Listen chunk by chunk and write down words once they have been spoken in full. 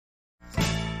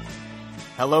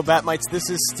Hello, Batmites. This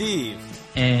is Steve.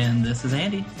 And this is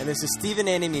Andy. And this is Steve and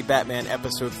Andy Meet Batman,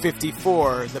 episode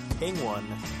 54. The Penguin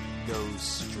Goes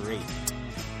Straight.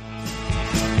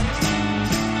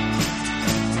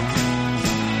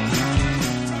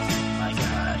 My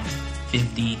God.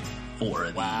 54 of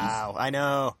these. Wow, I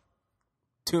know.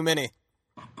 Too many.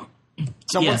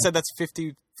 Someone said that's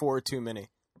 54 too many.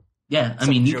 Yeah, I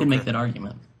mean, you can make that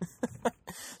argument.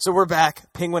 So we're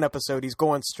back. Penguin episode. He's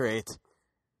going straight.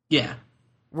 Yeah.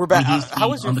 We're back. How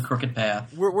was on the crooked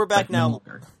path? We're back now.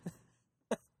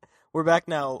 We're back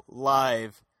now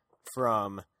live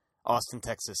from Austin,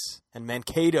 Texas, and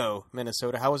Mankato,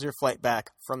 Minnesota. How was your flight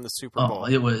back from the Super Bowl?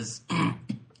 It was.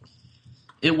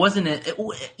 It wasn't.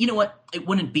 You know what? It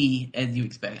wouldn't be as you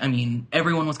expect. I mean,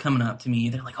 everyone was coming up to me.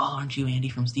 They're like, "Oh, aren't you Andy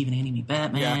from Steve and Andy Meet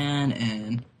Batman?" Yeah.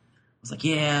 And I was like,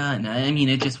 "Yeah." And I mean,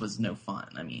 it just was no fun.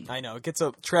 I mean, I know it gets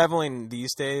traveling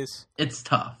these days. It's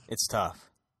tough. It's tough.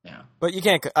 Yeah, but you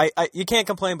can't. You can't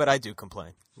complain, but I do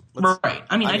complain. Right.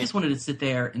 I mean, I just wanted to sit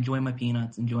there, enjoy my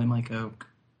peanuts, enjoy my Coke.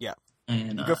 Yeah,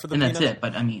 and go for the and peanuts? That's it.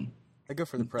 But I mean, I go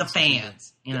for the press. The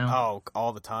fans, you know. Oh,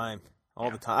 all the time,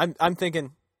 all the time. I'm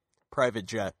thinking private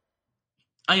jet.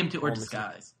 I am too, or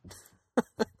disguise.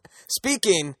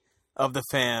 Speaking of the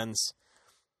fans,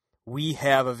 we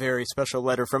have a very special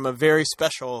letter from a very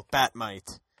special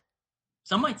Batmite.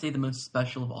 Some might say the most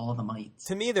special of all the mites.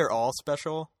 To me, they're all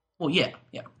special. Well, yeah.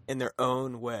 In their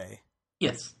own way.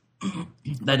 Yes.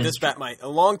 That is this Batmite, a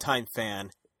longtime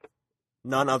fan,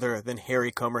 none other than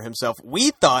Harry Comer himself. We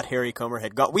thought Harry Comer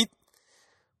had got...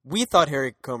 We thought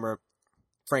Harry Comer,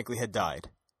 frankly, had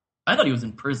died. I thought he was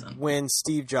in prison. When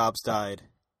Steve Jobs died,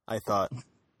 I thought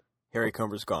Harry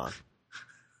Comer's gone.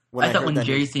 I thought when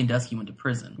Jerry Sandusky went to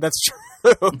prison. That's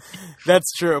true.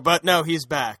 That's true. But no, he's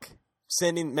back.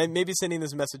 Maybe sending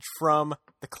this message from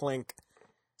the Clink.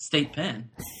 State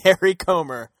Pen. Harry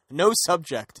Comer. No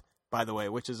subject, by the way,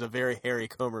 which is a very Harry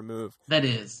Comer move. That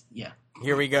is, yeah.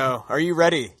 Here we go. Are you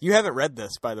ready? You haven't read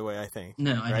this, by the way, I think.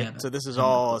 No, I right? haven't. So this is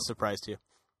all a surprise to you.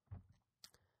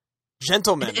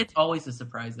 Gentlemen. It's always a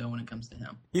surprise, though, when it comes to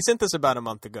him. He sent this about a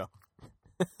month ago.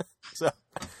 So,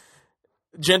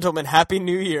 gentlemen, Happy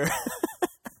New Year.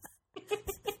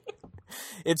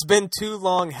 It's been too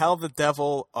long. How the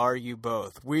devil are you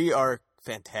both? We are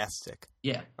fantastic.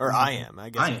 Yeah. Or I am, I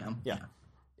guess. I am. Yeah.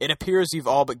 It appears you've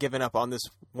all but given up on this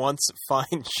once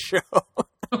fine show.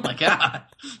 Oh, my God.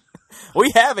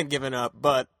 We haven't given up,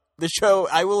 but the show,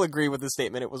 I will agree with the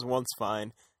statement, it was once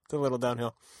fine. It's a little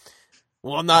downhill.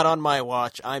 Well, not on my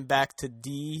watch. I'm back to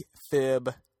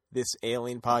defib this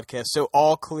alien podcast. So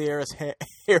all clear as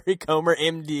Harry Comer,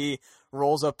 MD,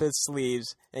 rolls up his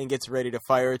sleeves and gets ready to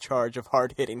fire a charge of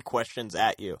hard-hitting questions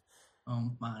at you.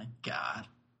 Oh, my God.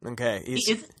 Okay.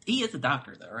 He is a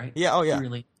doctor, though, right? Yeah, oh, yeah.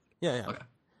 Really? Yeah. Okay.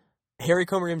 Harry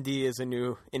Comer, MD is a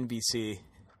new NBC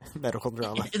medical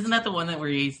drama. Isn't that the one where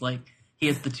he's like, he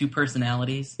has the two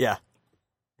personalities? Yeah.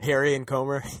 Harry and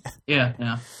Comer.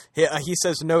 Yeah. He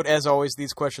says, note, as always,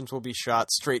 these questions will be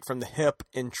shot straight from the hip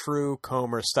in true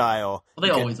Comer style.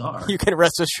 Well, they always are. You can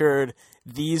rest assured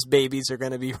these babies are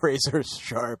going to be razor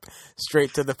sharp,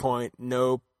 straight to the point,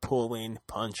 no pulling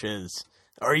punches.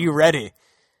 Are you ready?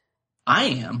 I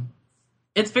am.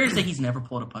 It's fair to say he's never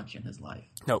pulled a punch in his life.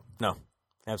 No,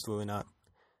 absolutely not.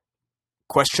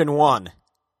 Question 1.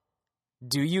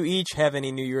 Do you each have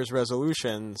any New Year's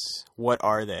resolutions? What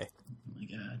are they? Oh, my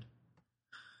God.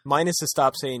 Mine is to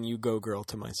stop saying "you go girl"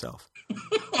 to myself.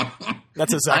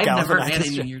 That's a Zach I've never Galifianakis had a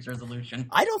New joke. Year's resolution.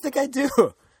 I don't think I do.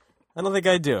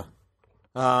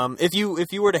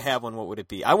 If you were to have one, what would it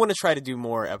be? I want to try to do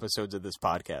more episodes of this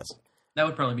podcast. That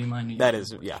would probably be my New Year's That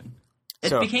is, resolution. yeah.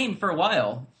 It became, for a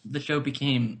while, the show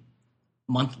became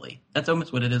monthly. That's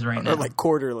almost what it is right now. Or like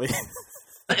quarterly.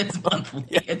 It's monthly.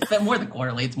 Yeah. It's more than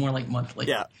quarterly. It's more like monthly.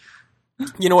 Yeah.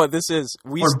 You know what this is?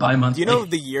 Or bi-monthly. Do you know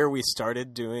the year we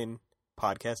started doing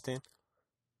podcasting?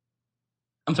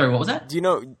 I'm sorry, what was that? Do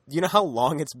you know how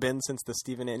long it's been since the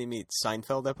Steve and Andy Meet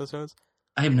Seinfeld episodes?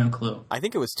 I have no clue. I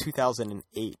think it was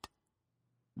 2008.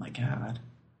 My God.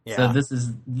 Yeah. So this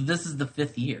is the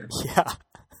 5th year. Yeah.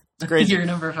 It's crazy. Year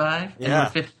number 5. Yeah.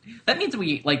 And we're 5th. That means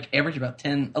we average about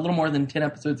a little more than 10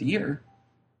 episodes a year.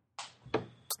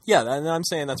 Yeah, I'm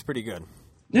saying that's pretty good.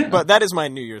 Yeah. But that is my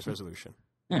New Year's resolution.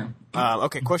 Yeah.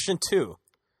 Okay, question 2.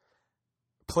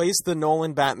 Place the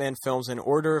Nolan Batman films in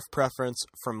order of preference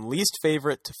from least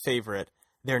favorite to favorite.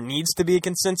 There needs to be a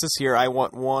consensus here. I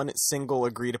want one single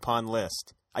agreed upon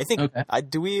list. I think. Okay.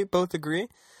 Do we both agree?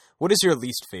 What is your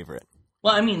least favorite?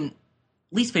 Well, I mean,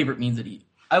 least favorite means that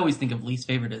I always think of least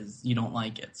favorite as you don't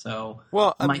like it. So,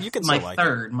 well, you can still like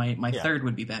it. My third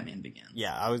would be Batman Begins.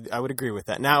 Yeah, I would agree with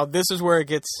that. Now, this is where it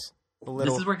gets a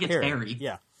little. This is where it gets hairy.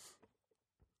 Yeah.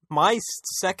 My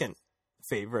second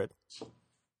favorite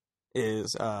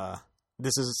is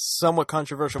this is somewhat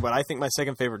controversial, but I think my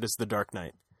second favorite is The Dark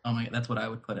Knight. Oh my god, that's what I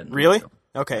would put in. Really?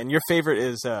 Okay, and your favorite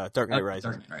is Dark Knight Rises.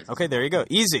 Dark Knight Rises. Okay, there you go.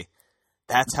 Easy.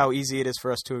 That's how easy it is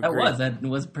for us to agree. That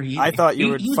was pretty easy. I thought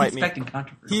you would fight me.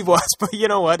 Controversy. He was, but you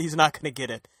know what? He's not going to get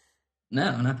it.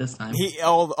 No, not this time.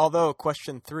 Although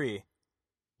question 3,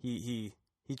 he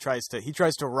tries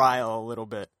to rile a little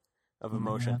bit of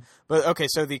emotion. But okay,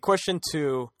 so the question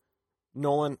 2,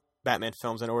 Nolan Batman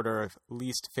films in order of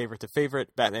least favorite to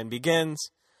favorite: Batman Begins,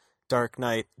 Dark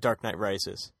Knight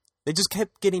Rises. They just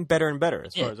kept getting better and better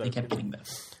as far as they kept getting better.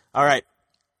 All right.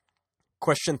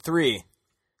 Question 3.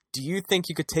 Do you think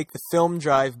you could take the Film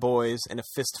Drive boys in a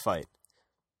fist fight?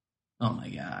 Oh my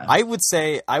god. I would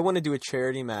say I want to do a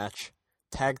charity match,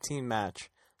 tag team match.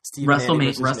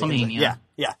 WrestleMania.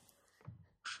 Yeah.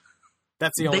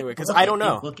 That's the only way, because I don't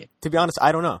know. To be honest,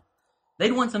 I don't know.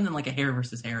 They'd want something like a hair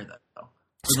versus hair, though, where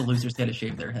the losers had to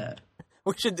shave their head.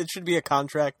 It should be a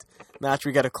contract match.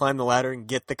 We got to climb the ladder and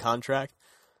get the contract,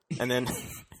 and then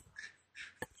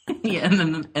yeah,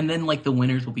 and then like the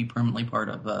winners will be permanently part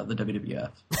of the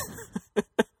WWF.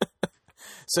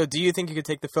 So, do you think you could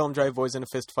take the Film Drive boys in a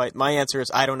fist fight? My answer is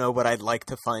I don't know, but I'd like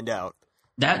to find out.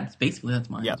 That's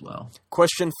mine as well.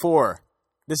 Question 4.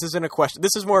 This isn't a question.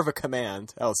 This is more of a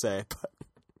command, I'll say. But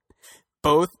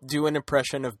both do an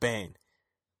impression of Bane.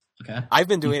 Okay. I've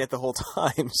been doing it the whole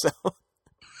time, so.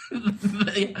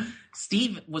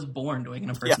 Steve was born doing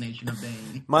an impersonation of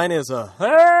Bane. Mine is a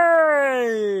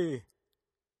hey.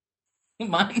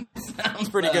 Mine sounds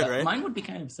pretty good, right? Mine would be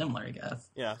kind of similar, I guess.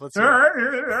 Yeah, let's see.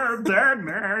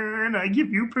 Batman, I give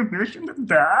you permission to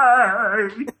die.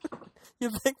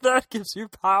 You think that gives you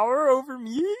power over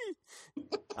me?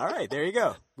 All right, there you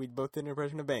go. We both did an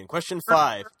impression of Bane. Question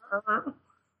 5.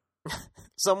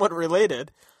 Somewhat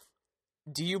related.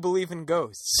 Do you believe in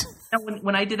ghosts? Now,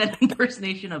 when I did an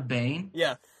impersonation of Bane,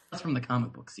 yeah, that's from the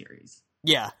comic book series.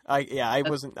 I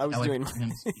was doing.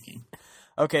 Him speaking.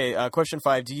 Okay, question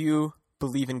 5. Do you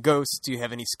believe in ghosts? Do you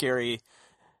have any scary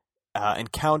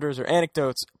encounters or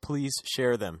anecdotes? Please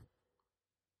share them.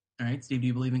 All right, Steve, do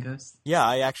you believe in ghosts? Yeah,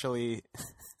 I actually.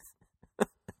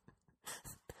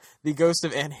 The ghost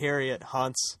of Aunt Harriet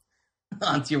haunts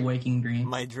your waking dream.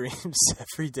 My dreams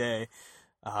every day.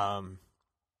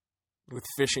 With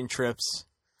fishing trips.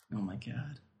 Oh my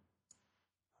god.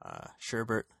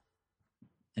 Sherbert.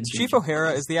 Is Chief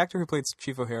O'Hara, is the actor who played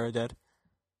Chief O'Hara dead?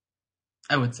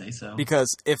 I would say so.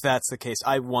 Because if that's the case,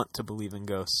 I want to believe in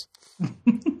ghosts.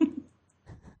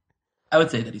 I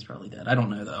would say that he's probably dead. I don't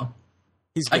know, though.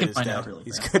 He's good as dead.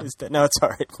 He's good as dead. No, it's all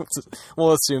right.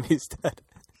 We'll assume he's dead.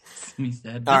 He's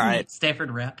dead. All right.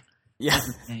 Stafford Rapp. Yeah. That's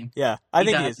his name. Yeah. I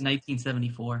think he's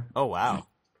 1974. Oh, wow.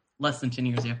 Less than 10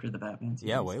 years after the Batman series.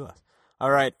 Yeah, way less. All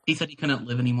right. He said he couldn't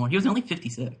live anymore. He was only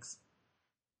 56.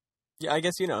 Yeah, I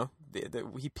guess,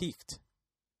 he peaked.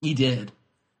 He did.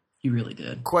 He really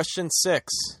did. Question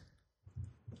 6.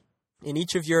 In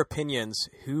each of your opinions,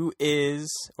 who is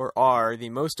or are the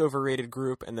most overrated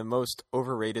group and the most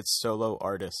overrated solo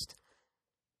artist?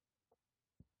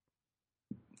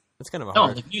 That's kind of a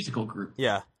hard... the musical group.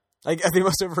 Yeah. The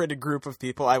most overrated group of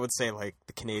people, I would say, like,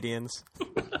 the Canadians.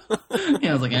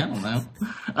 Yeah, I was like, I don't know.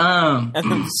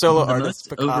 And then solo artists,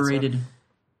 Picasso. Overrated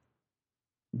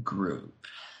group.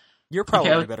 You're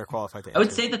probably better qualified to answer. I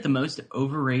would say that the most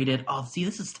overrated... Oh, see,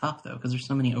 this is tough, though, because there's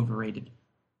so many overrated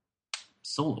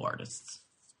solo artists.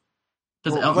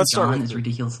 Because Elton John is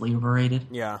ridiculously overrated.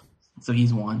 Yeah. So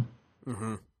he's one.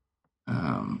 Mm-hmm.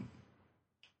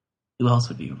 Who else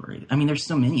would be overrated? I mean, there's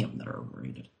so many of them that are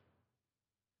overrated.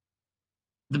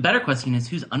 The better question is,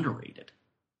 who's underrated?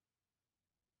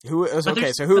 Who is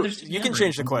okay? So who? You can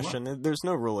change the question. There's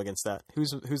no rule against that. Who's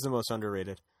the most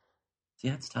underrated?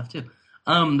 Yeah, it's tough too.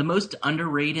 The most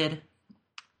underrated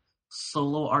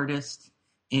solo artist,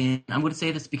 and I'm going to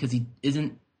say this because he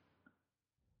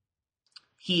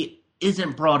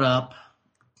isn't brought up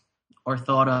or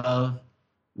thought of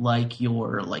like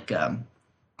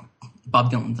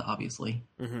Bob Dylan's, obviously,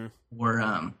 mm-hmm.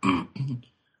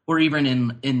 or even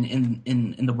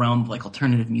in the realm of like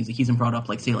alternative music, he isn't brought up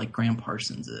like say like Graham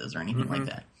Parsons is or anything mm-hmm. like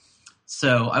that.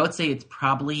 So I would say it's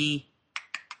probably,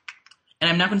 and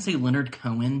I'm not going to say Leonard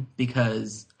Cohen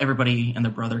because everybody and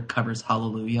their brother covers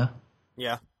Hallelujah.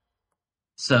 Yeah.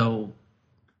 So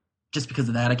just because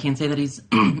of that, I can't say that he's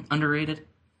underrated.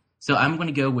 So I'm going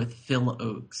to go with Phil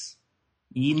Oakes.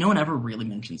 No one ever really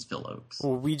mentions Phil Oakes.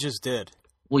 Well, we just did.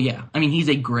 Well, yeah. I mean, he's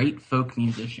a great folk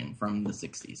musician from the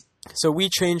 60s. So we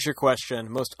changed your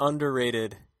question. Most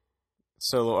underrated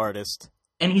solo artist.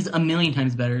 And he's a million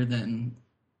times better than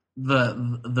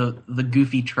the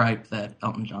goofy tripe that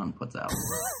Elton John puts out.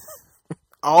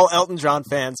 All Elton John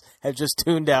fans have just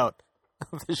tuned out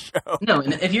of the show. No,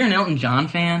 and if you're an Elton John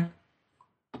fan,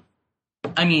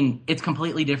 I mean, it's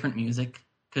completely different music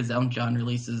because Elton John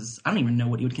releases. I don't even know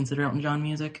what you would consider Elton John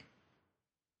music.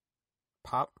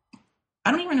 Pop?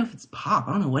 I don't even know if it's pop.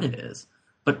 I don't know what it is.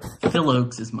 But Phil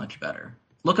Oakes is much better.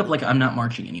 Look up like I'm Not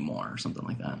Marching Anymore or something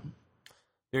like that.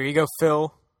 There you go,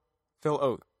 Phil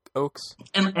Oakes.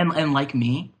 And like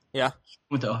me, yeah,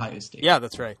 went to Ohio State. Yeah,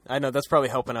 that's right. I know that's probably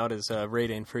helping out his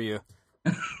rating for you.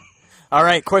 All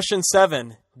right, question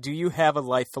 7. Do you have a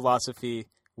life philosophy?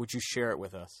 Would you share it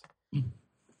with us?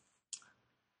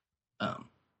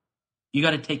 You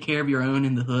got to take care of your own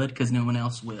in the hood because no one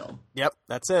else will. Yep,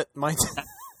 that's it. Mine.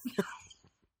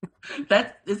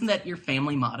 Isn't that your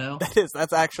family motto? That is.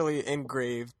 That's actually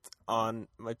engraved on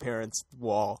my parents'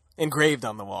 wall. Engraved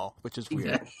on the wall, which is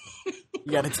weird. Exactly.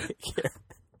 You got to take care.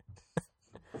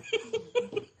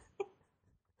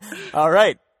 All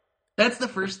right. That's the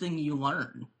first thing you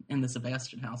learn in the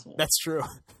Sebastian household. That's true.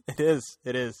 It is.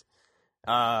 It is.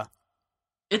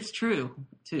 It's true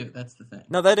too. That's the thing.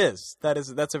 No,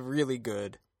 that's a really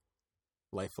good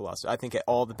life philosophy. I think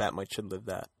all the Batmites should live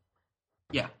that.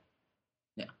 Yeah.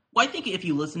 Yeah. Well, I think if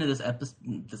you listen to this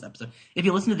episode, if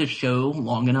you listen to this show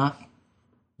long enough,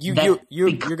 you're going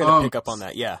to pick up on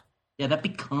that. Yeah. Yeah, that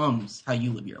becomes how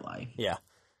you live your life. Yeah.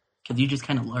 Because you just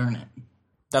kind of learn it.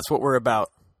 That's what we're about.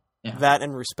 Yeah. That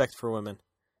and respect for women.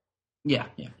 Yeah,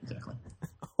 exactly.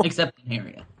 Except in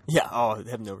Harriet. Yeah, I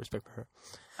have no respect for her.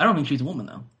 I don't think she's a woman,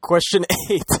 though. Question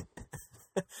 8.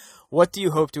 What do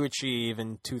you hope to achieve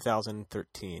in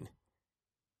 2013?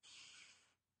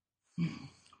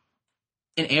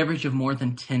 An average of more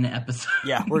than 10 episodes.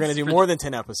 Yeah, we're going to do more than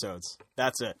 10 episodes.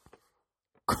 That's it.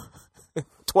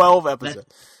 12 episodes.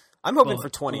 I'm hoping for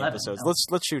 20 episodes.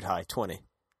 Let's shoot high. 20.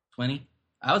 20?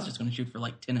 I was just going to shoot for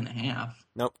like 10 and a half.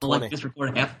 Nope, 20. Like just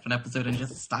record half of an episode and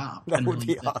just stop. That would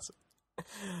be awesome.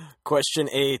 Question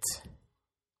 8.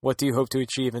 What do you hope to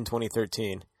achieve in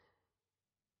 2013?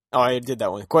 Oh, I did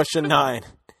that one. Question 9.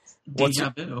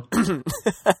 Deja vu.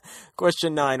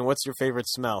 Question 9. What's your favorite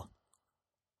smell?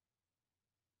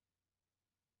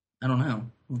 I don't know.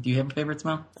 Do you have a favorite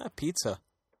smell? Pizza.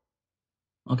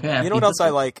 Okay. You know what else I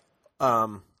like?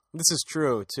 This is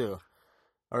true, too.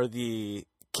 Are the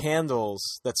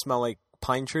candles that smell like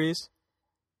pine trees.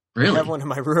 Really? I have one in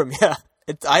my room, yeah.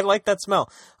 I like that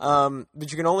smell.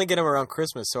 But you can only get them around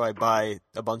Christmas, so I buy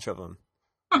a bunch of them.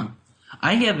 Huh.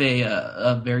 I have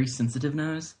a very sensitive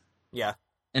nose. Yeah.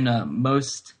 And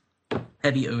most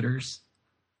heavy odors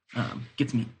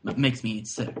makes me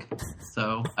sick.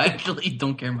 So I actually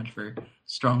don't care much for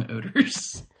strong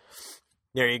odors.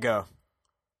 There you go.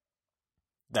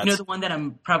 You know the one that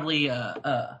I'm probably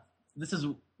this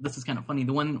is kind of funny.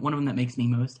 One of them that makes me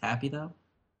most happy though.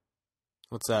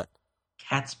 What's that?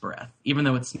 Cat's breath, even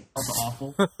though it smells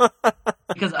awful.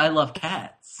 Because I love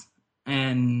cats,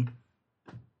 and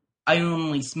I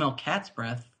only smell cat's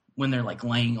breath when they're like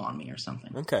laying on me or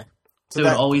something. Okay. So it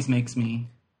always makes me,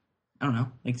 I don't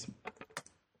know,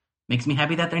 makes me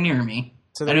happy that they're near me.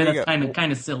 So I know that's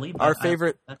kind of silly. But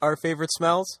our favorite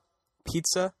smells: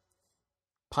 pizza,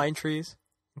 pine trees,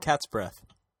 and cat's breath.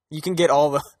 You can get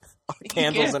all the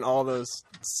candles and all those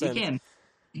scents. You can.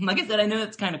 Like I said, I know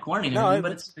it's kind of corny,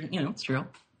 but it's it's true.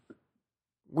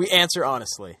 We answer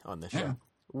honestly on this show.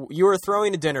 Yeah. You are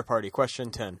throwing a dinner party.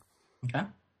 Question 10. Okay.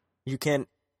 You can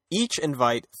each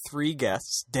invite 3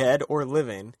 guests, dead or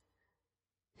living.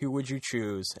 Who would you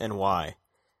choose and why?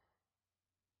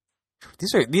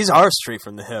 These are straight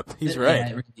from the hip. He's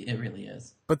right. Yeah, it really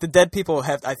is. But the dead people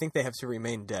I think they have to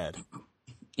remain dead.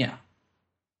 Yeah.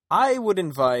 I would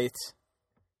invite.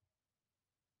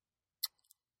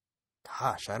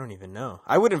 Gosh, I don't even know.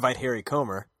 I would invite Harry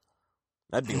Comer.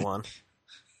 That'd be one.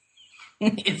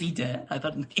 Is he dead? I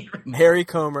thought Harry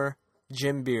Comer,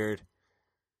 Jim Beard.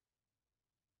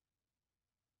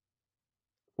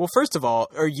 Well, first of all,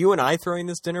 are you and I throwing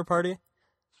this dinner party?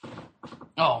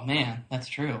 Oh man, that's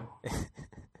true.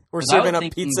 We're serving up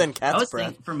pizza and cat's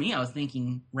breath. For me, I was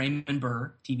thinking Raymond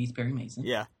Burr, TV's Perry Mason.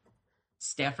 Yeah.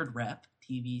 Stafford Rep,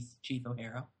 TV's Chief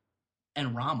O'Hara,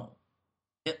 and Rommel,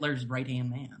 Hitler's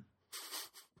right-hand man.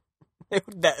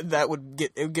 That would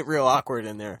get real awkward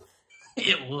in there.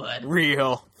 It would.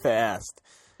 Real fast.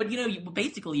 But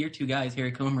basically your 2 guys,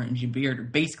 Harry Comer and Jim Beard, are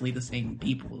basically the same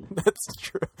people. That's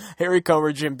true. Harry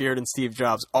Comer, Jim Beard, and Steve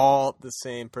Jobs, all the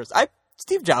same person.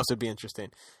 Steve Jobs would be interesting.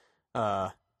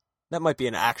 That might be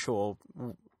an actual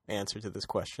answer to this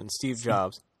question. Steve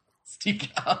Jobs. Steve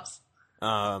Jobs.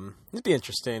 It'd be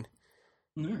interesting.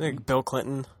 Mm-hmm. Like Bill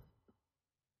Clinton.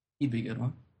 He'd be a good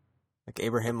one. Like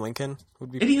Abraham Lincoln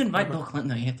would be. If you invite Bill Clinton,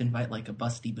 though, you have to invite like a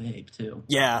busty babe too.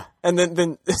 Yeah, and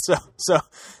then so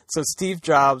Steve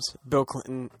Jobs, Bill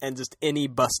Clinton, and just any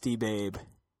busty babe.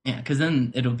 Yeah, because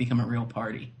then it'll become a real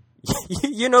party.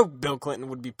 You know, Bill Clinton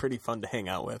would be pretty fun to hang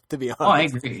out with, to be honest. Oh, I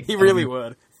agree. He really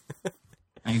would.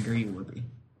 I agree, it would be.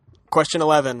 Question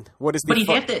 11. What is the... But he'd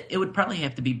have to... It would probably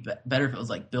have to be better if it was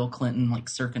like Bill Clinton, like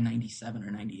circa 97 or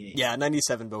 98. Yeah,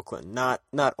 97 Bill Clinton. Not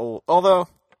old. Although...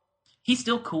 He's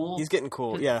still cool. He's getting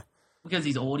cool, yeah. Because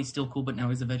he's old, he's still cool, but now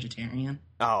he's a vegetarian.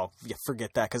 Oh, yeah,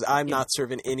 forget that, because I'm not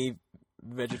serving any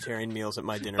vegetarian meals at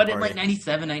my dinner but party. But in like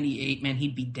 97, 98, man,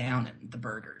 he'd be down at the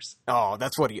burgers. Oh,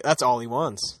 that's all he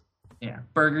wants. Yeah,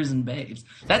 burgers and babes.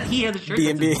 He has a shirt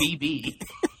that says BB.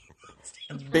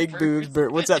 Big boobs.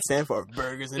 What's that stand for?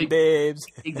 Burgers and babes.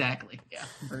 Exactly. Yeah,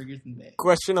 burgers and babes.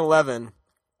 Question 11.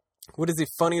 What is the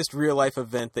funniest real life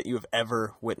event that you have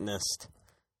ever witnessed?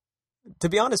 To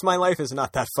be honest, my life is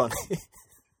not that funny.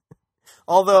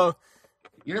 Although...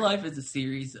 Your life is a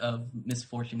series of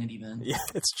misfortunate events. Yeah,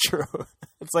 it's true.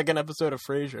 It's like an episode of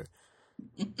Frasier.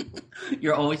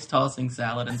 You're always tossing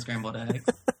salad and scrambled eggs.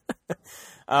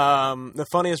 The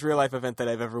funniest real life event that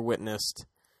I've ever witnessed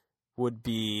would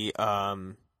be,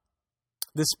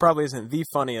 this probably isn't the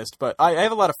funniest, but I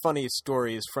have a lot of funny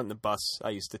stories from the bus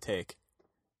I used to take.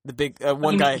 The big,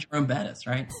 one guy... Jerome Bettis,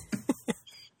 right?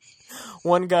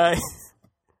 One guy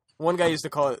used to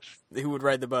call it, who would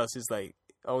ride the bus, he's like,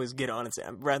 always get on and say,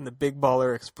 I'm riding the Big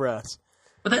Baller Express.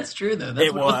 But that's true, though. That's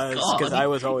it was, because I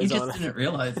was always on it. You just didn't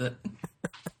realize it.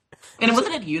 And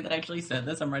wasn't it you that actually said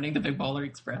this? I'm riding the Big Baller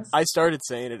Express? I started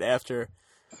saying it after.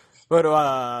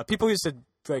 But people used to,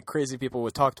 like crazy people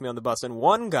would talk to me on the bus, and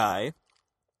one guy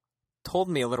told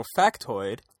me a little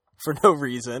factoid for no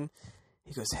reason.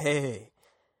 He goes, hey,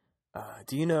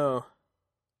 do you know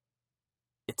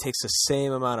it takes the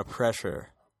same amount of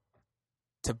pressure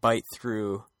to bite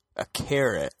through a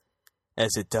carrot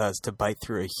as it does to bite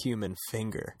through a human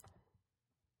finger?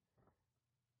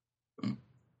 Did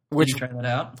you try that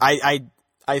out? I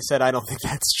said I don't think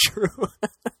that's true.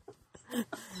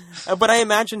 But I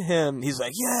imagine him, he's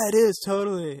like, yeah, it is,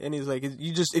 totally. And he's like,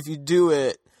 if you do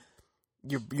it,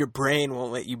 your brain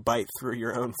won't let you bite through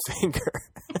your own finger.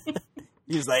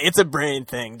 He's like, it's a brain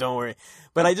thing, don't worry.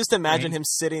 But I just imagine him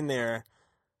sitting there.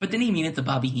 But didn't he mean it's a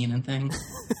Bobby Heenan thing?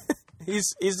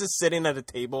 He's just sitting at a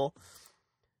table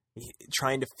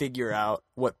trying to figure out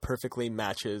what perfectly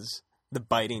matches the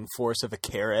biting force of a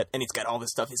carrot, and he's got all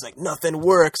this stuff. He's like, nothing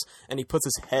works, and he puts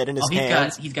his head in his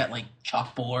hands. He's got like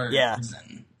chalkboards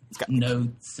and he's got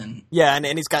notes and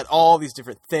and he's got all these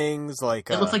different things. Like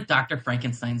it looks like Dr.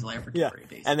 Frankenstein's laboratory. Yeah.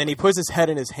 Basically. And then he puts his head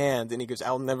in his hand, and he goes,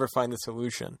 "I'll never find the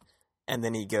solution." And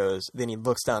then he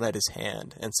looks down at his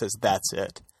hand and says, "That's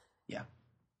it." Yeah.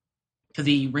 Because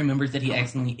he remembers that he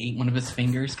accidentally ate one of his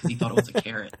fingers because he thought it was a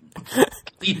carrot.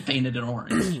 He painted it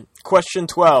orange. Question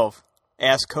 12.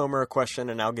 Ask Homer a question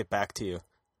and I'll get back to you.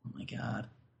 Oh my god.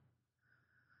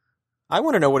 I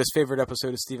want to know what his favorite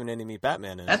episode of Steve and Andy Meet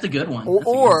Batman is. That's a good one.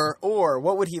 Or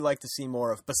what would he like to see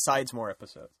more of besides more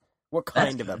episodes? What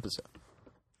kind of episode?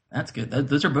 That's good.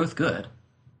 Those are both good.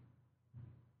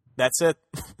 That's it?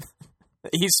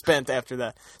 He's spent after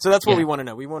that. So that's what we want to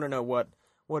know. We want to know what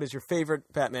is your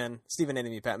favorite Batman, Steve and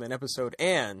Andy Meet Batman episode,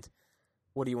 and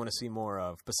what do you want to see more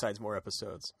of besides more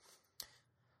episodes?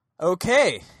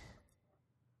 Okay.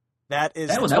 That is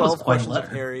 12 questions of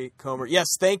Harry Comer. Yes,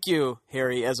 thank you,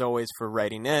 Harry, as always, for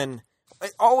writing in.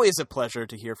 Always a pleasure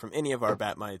to hear from any of our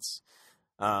Batmites.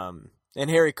 And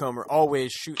Harry Comer,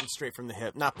 always shooting straight from the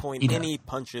hip, not pulling any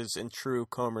punches in true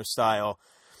Comer style.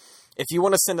 If you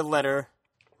want to send a letter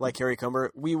like Harry Comer,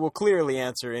 we will clearly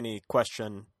answer any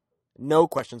question. No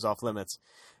questions off limits.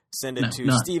 Send it to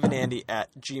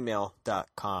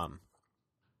stevenandy@gmail.com.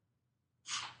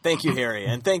 Thank you, Harry,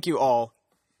 and thank you all.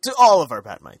 To all of our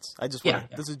Batmites. I just want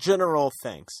this is a general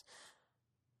thanks.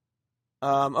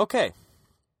 Okay.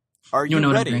 Are you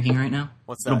know ready? What I'm drinking right now?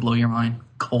 What's that? It'll blow your mind.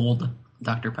 Cold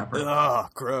Dr. Pepper.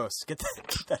 Ugh, gross. Get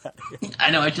that out of here.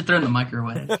 I know, I should throw it in the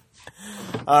microwave.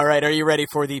 All right, are you ready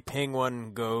for the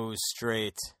Penguin Goes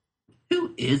Straight?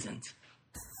 Who isn't?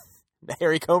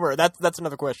 Harry Comer. That's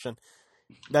another question.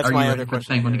 That's my other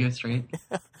question. Penguin to go straight?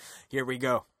 Here we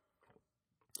go.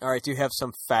 All right, do you have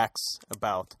some facts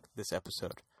about this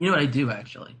episode? You know what I do,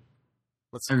 actually?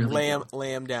 Let's lay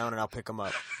them down, and I'll pick them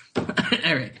up. All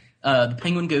right. The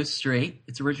Penguin Goes Straight.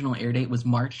 Its original air date was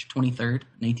March 23rd,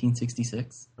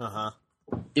 1966. Uh-huh.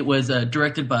 It was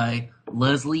directed by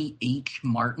Leslie H.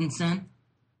 Martinson.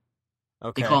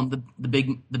 Okay. They call him the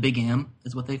Big M,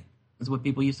 is what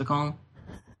people used to call him.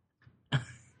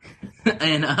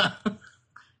 And I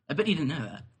bet you didn't know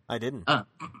that. I didn't.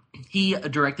 He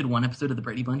directed one episode of The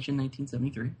Brady Bunch in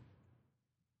 1973.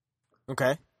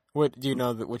 Okay. What do you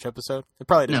know? Which episode? It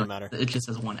probably doesn't matter. It just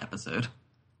says one episode.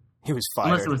 He was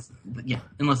fired.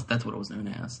 Unless that's what it was known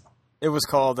as. It was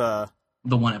called the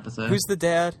one episode. Who's the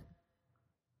dad?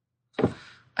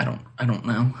 I don't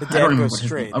know. The dad goes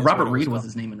straight. Robert Reed was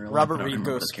his name in real life. Robert Reed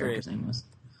goes straight. Name was.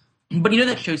 But you know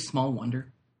that show Small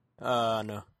Wonder?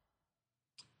 No.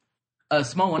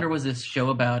 Small Wonder was this show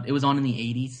about. It was on in the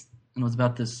 80s, and it was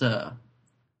about this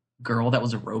girl that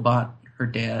was a robot. Her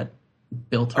dad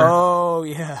built her. Oh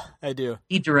yeah, I do.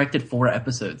 He directed 4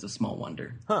 episodes of Small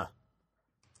Wonder. Huh.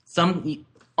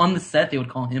 On the set, they would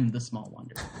call him the Small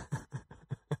Wonder.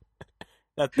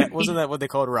 that wasn't that what they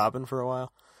called Robin for a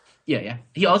while? Yeah.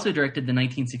 He also directed the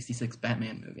 1966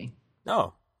 Batman movie.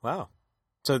 Oh, wow.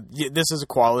 So this is a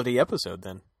quality episode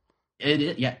then. It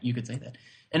is, yeah, you could say that.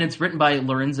 And it's written by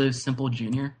Lorenzo Simple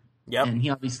Jr. Yep. And he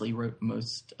obviously wrote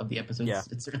most of the episodes. Yeah.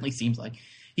 It certainly seems like.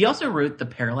 He also wrote The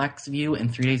Parallax View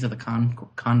and 3 Days of the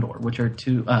Condor, which are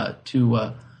two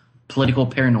political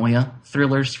paranoia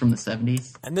thrillers from the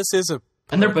 70s. And this is a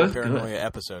and they're both paranoia good.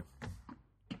 episode.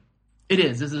 It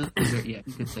is. This is yeah.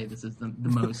 You could say this is the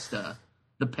most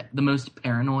the most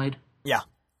paranoid. Yeah.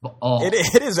 Of all.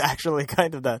 It is actually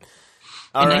kind of that.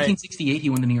 In 1968, he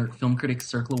won the New York Film Critics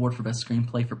Circle Award for Best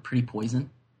Screenplay for Pretty Poison,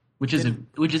 which is a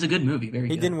good movie. Very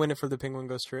good. He didn't win it for The Penguin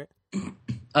Goes Straight?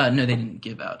 No, they didn't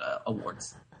give out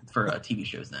awards for TV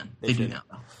shows then. They do now,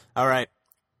 though. All right.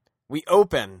 We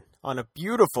open on a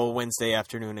beautiful Wednesday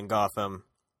afternoon in Gotham.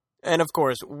 And, of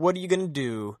course, what are you going to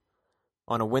do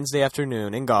on a Wednesday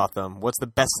afternoon in Gotham? What's the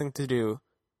best thing to do?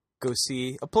 Go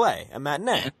see a play, a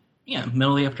matinee. Yeah,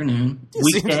 middle of the afternoon.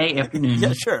 Weekday afternoon.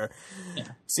 Yeah, sure. Yeah.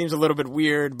 Seems a little bit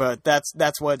weird, but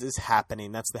that's what is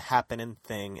happening. That's the happening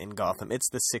thing in Gotham. It's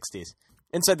the 60s.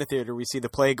 Inside the theater, we see the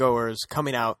playgoers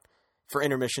coming out for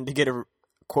intermission to get a,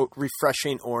 quote,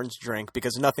 refreshing orange drink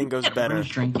because nothing goes better. Orange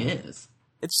drink is.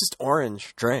 It's just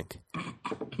orange drink.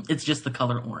 It's just the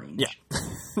color orange. Yeah.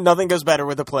 Nothing goes better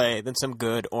with a play than some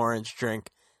good orange drink.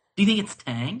 Do you think it's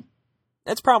Tang?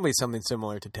 It's probably something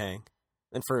similar to Tang.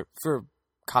 And for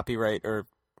copyright or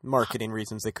marketing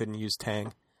reasons, they couldn't use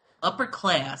Tang. Upper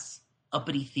class,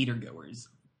 uppity theater goers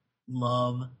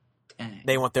love Tang.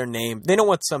 They want their name. They don't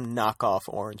want some knockoff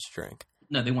orange drink.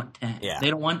 No, they want Tang. Yeah.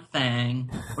 They don't want Fang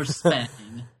or Spang.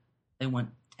 They want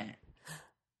Tang.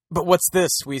 But what's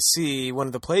this? We see one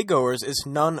of the playgoers is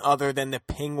none other than the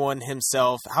Penguin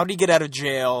himself. How'd he get out of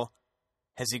jail?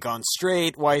 Has he gone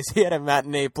straight? Why is he at a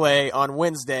matinee play on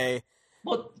Wednesday?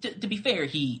 Well, to be fair,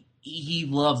 he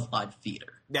loves live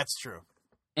theater. That's true.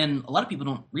 And a lot of people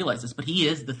don't realize this, but he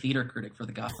is the theater critic for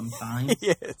the Gotham Times. He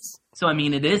is. So, I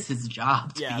mean, it is his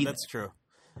job to be that's true.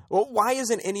 Well, why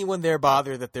isn't anyone there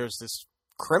bothered that there's this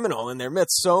criminal in their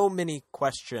midst? So many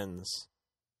questions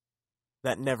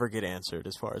that never get answered,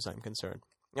 as far as I'm concerned.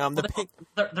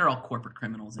 They're all corporate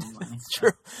criminals anyway.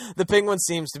 True. The Penguin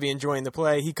seems to be enjoying the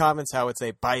play. He comments how it's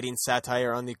a biting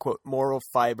satire on the, quote, moral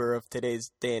fiber of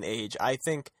today's day and age. I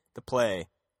think the play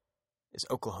is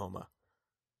Oklahoma.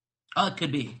 Oh, it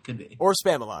could be. Or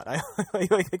Spamalot. I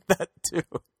like that, too.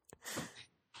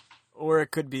 Or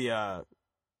it could be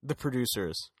The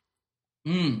Producers.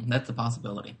 That's a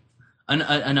possibility.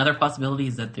 Another possibility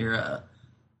is that they're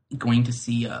going to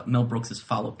see Mel Brooks'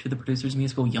 follow-up to The Producers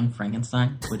musical, Young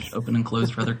Frankenstein, which opened and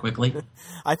closed rather quickly.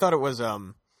 I thought it was, I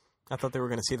thought they were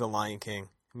going to see the Lion King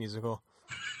musical.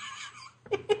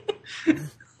 It's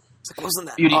like, wasn't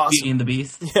that awesome? Beauty and the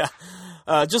Beast? Yeah.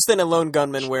 Just then a lone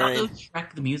gunman wearing...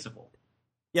 Shrek the Musical.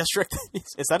 Yeah, Shrek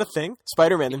is that a thing?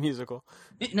 Spider-Man the musical.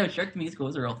 No, Shrek the Musical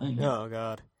is a real thing. Yeah. Oh,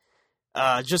 God.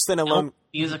 Just then a lone... Elf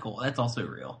musical, that's also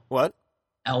real. What?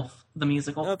 Elf the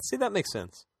Musical. See, that makes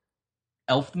sense.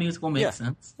 Elf the Musical makes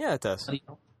sense. Yeah, it does.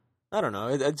 I don't know.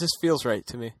 It just feels right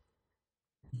to me.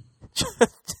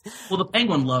 Well, the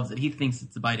Penguin loves it. He thinks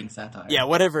it's a biting satire. Yeah,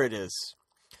 whatever it is.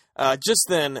 Just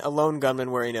then, a lone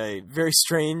gunman wearing a very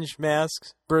strange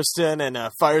mask bursts in and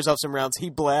fires off some rounds. He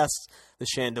blasts the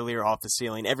chandelier off the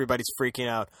ceiling. Everybody's freaking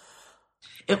out.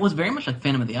 It was very much like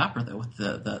Phantom of the Opera, though, with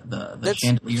the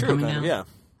chandelier coming down. Yeah.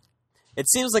 It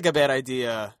seems like a bad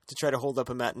idea to try to hold up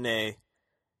a matinee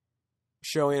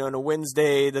showing on a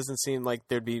Wednesday. Doesn't seem like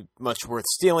there'd be much worth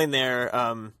stealing there.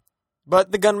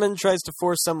 But the gunman tries to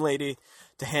force some lady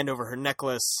to hand over her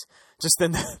necklace. Just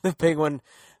then the Penguin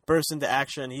bursts into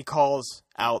action. He calls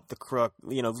out the crook,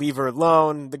 leave her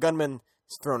alone. The gunman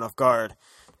is thrown off guard.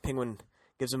 The Penguin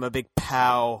gives him a big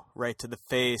pow right to the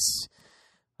face.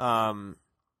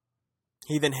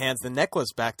 He then hands the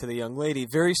necklace back to the young lady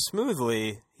very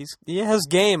smoothly. He has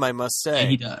game, I must say. Yeah,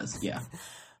 he does, yeah.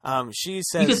 She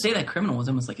says... You could say that criminal was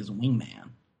almost like his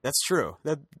wingman. That's true.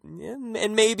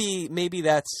 And maybe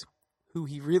that's who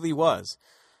he really was.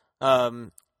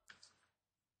 So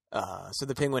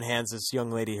the Penguin hands this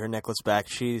young lady her necklace back.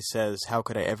 She says, "How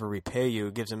could I ever repay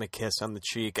you?" Gives him a kiss on the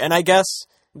cheek. And I guess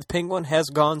the Penguin has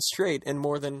gone straight in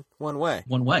more than one way.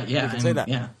 One way, yeah. We can say that.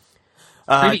 Yeah.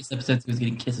 Previous episodes, he was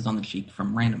getting kisses on the cheek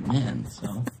from random men,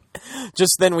 so...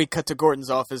 Just then we cut to Gordon's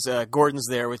office. Gordon's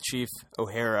there with Chief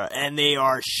O'Hara, and they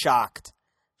are shocked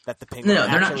that the Penguin No,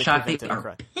 they're not actually shocked. They prevented a are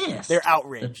crime. pissed. They're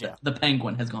outraged, The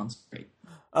Penguin has gone straight.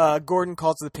 Gordon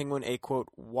calls the Penguin a, quote,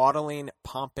 waddling,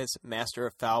 pompous master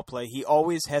of foul play. He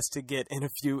always has to get in a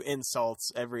few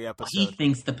insults every episode. He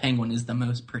thinks the Penguin is the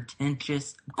most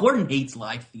pretentious. Gordon hates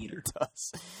live theater. He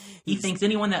does. He thinks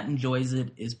anyone that enjoys it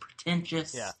is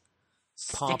pretentious. Yeah.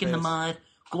 Stick in the mud.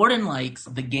 Gordon likes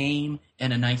the game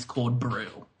and a nice cold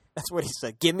brew. That's what he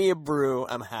said. Give me a brew.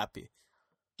 I'm happy.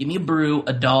 Give me a brew,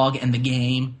 a dog, and the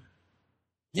game.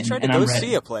 He tried to go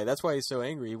see a play. That's why he's so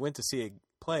angry. He went to see a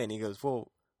play, and he goes,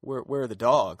 well, where are the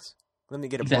dogs? Let me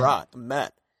get a brat, a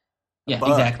Met. Yeah,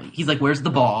 exactly. He's like, where's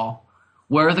the ball?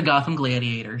 Where are the Gotham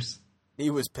Gladiators? He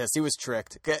was pissed. He was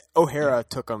tricked. O'Hara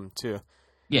took him, too.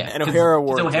 Yeah, and O'Hara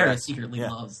wore O'Hara secretly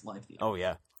loves live theater. Oh,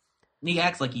 yeah. He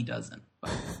acts like he doesn't.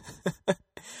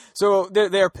 So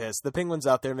they're pissed. The Penguin's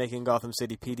out there making Gotham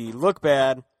City PD look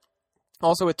bad.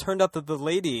 Also, it turned out that the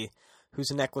lady whose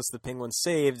necklace the Penguin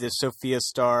saved is Sophia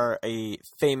Starr, a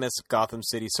famous Gotham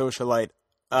City socialite.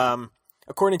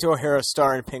 According to O'Hara,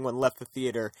 Starr and Penguin left the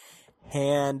theater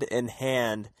hand in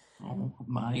hand. Oh,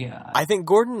 my God. I think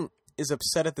Gordon is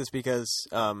upset at this because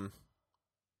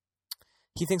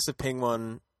he thinks the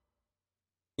Penguin,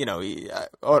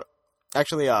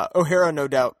 O'Hara no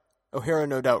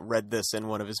doubt read this in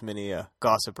one of his many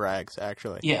gossip rags.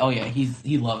 Actually, yeah. Oh, yeah.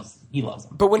 He loves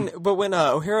him. But when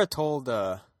O'Hara told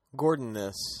Gordon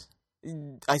this,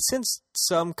 I sensed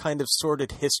some kind of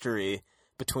sordid history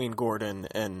between Gordon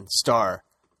and Starr.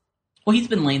 Well, he's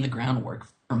been laying the groundwork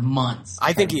for months.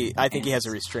 I think he has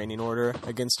a restraining order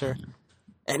against her,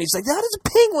 and he's like, "How does a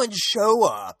Penguin show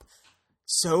up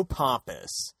so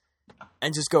pompous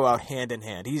and just go out hand in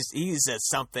hand?" He says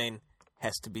something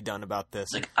has to be done about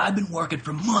this. Like, I've been working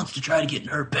for months to try to get in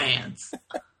her pants.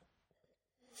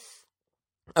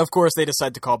 Of course, they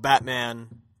decide to call Batman.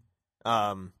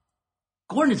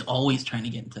 Gordon is always trying to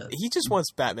get into... He just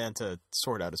wants Batman to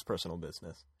sort out his personal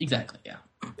business. Exactly, yeah.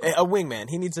 A wingman.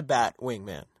 He needs a bat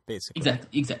wingman, basically.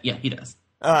 Exactly. Yeah, he does.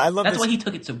 I love That's this. why he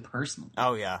took it so personally.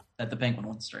 Oh, yeah. That the Penguin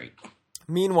went straight.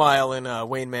 Meanwhile, in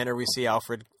Wayne Manor, we see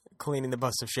Alfred cleaning the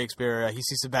bust of Shakespeare. He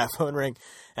sees the bat phone ring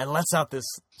and lets out this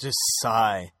just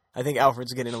sigh. I think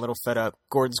Alfred's getting a little fed up.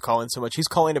 Gordon's calling so much. He's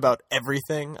calling about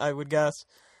everything, I would guess.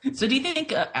 So do you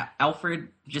think Alfred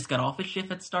just got off his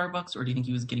shift at Starbucks, or do you think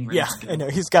he was getting ready to go? I know.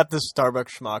 He's got this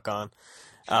Starbucks schmuck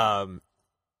on.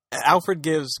 Alfred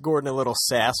gives Gordon a little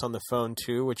sass on the phone,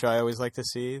 too, which I always like to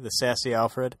see. The sassy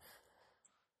Alfred.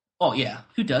 Oh, yeah.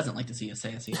 Who doesn't like to see a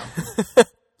sassy Alfred?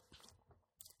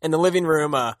 In the living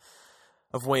room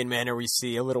of Wayne Manor, we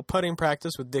see a little putting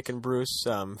practice with Dick and Bruce.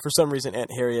 For some reason, Aunt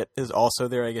Harriet is also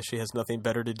there. I guess she has nothing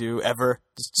better to do ever.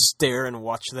 Just stare and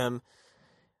watch them.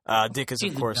 Dick is,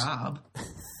 of course... job.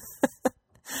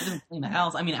 She doesn't clean the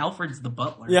house. I mean, Alfred's the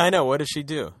butler. Yeah, I know. What does she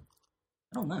do?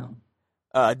 I don't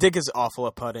know. Dick is awful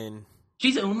at putting.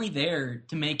 She's only there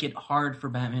to make it hard for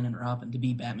Batman and Robin to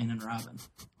be Batman and Robin.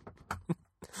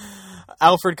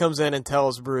 Alfred comes in and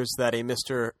tells Bruce that a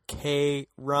Mr. K.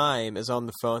 Rhyme is on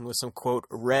the phone with some, quote,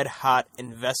 red-hot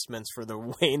investments for the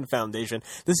Wayne Foundation.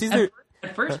 This either...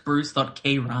 At first, Bruce thought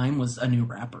K. Rhyme was a new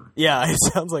rapper. Yeah, it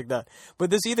sounds like that.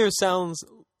 But this either sounds...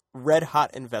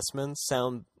 red-hot investments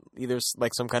sound either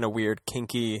like some kind of weird,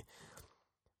 kinky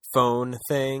phone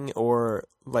thing or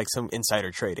like some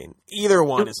insider trading. Either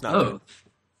one is not good.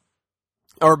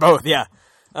 Or both, yeah.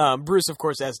 Bruce, of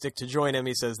course, asks Dick to join him.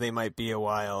 He says they might be a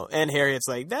while. And Harriet's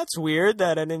like, that's weird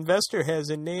that an investor has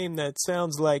a name that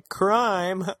sounds like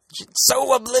crime.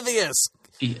 So oblivious.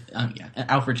 Yeah,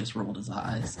 Alfred just rolled his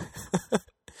eyes.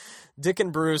 Dick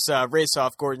and Bruce race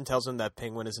off. Gordon tells him that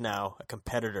Penguin is now a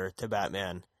competitor to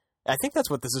Batman. I think that's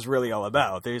what this is really all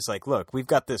about. They're just like, look, we've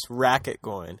got this racket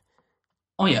going.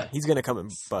 Oh, yeah. He's going to come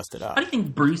and bust it up. How do you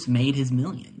think Bruce made his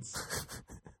millions?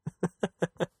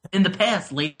 In the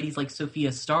past, ladies like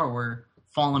Sophia Starr were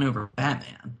falling over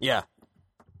Batman. Yeah.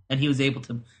 And he was able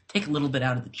to take a little bit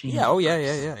out of the chain. Yeah,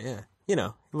 yeah. You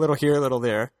know, a little here, a little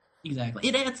there. Exactly.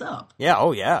 It adds up. Yeah,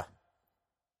 oh yeah.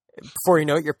 Before you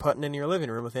know it, you're putting in your living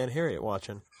room with Aunt Harriet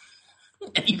watching.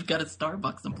 And you've got a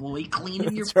Starbucks employee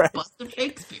cleaning your bust of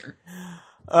Shakespeare.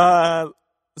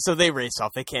 So they race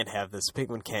off. They can't have this.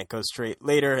 Penguin can't go straight.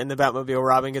 Later in the Batmobile,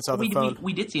 Robin gets on the phone.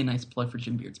 We did see a nice plug for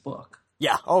Jim Beard's book.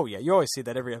 Yeah. Oh, yeah. You always see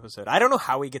that every episode. I don't know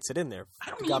how he gets it in there.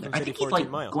 I don't Gotham either. I City, think he's 14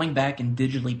 like miles. going back and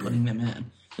digitally putting them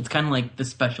in. It's kind of like the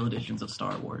special editions of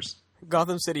Star Wars.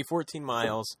 Gotham City, 14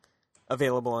 miles,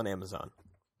 available on Amazon.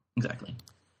 Exactly.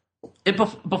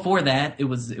 Before that, it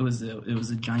was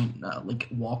a giant like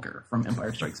walker from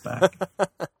Empire Strikes Back.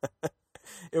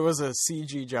 It was a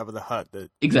CG Jabba the Hutt.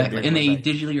 Exactly, and they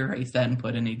digitally erased that and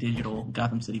put in a digital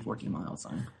Gotham City 14 Mile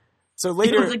sign. So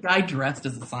later, there was a guy dressed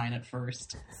as a sign at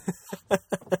first.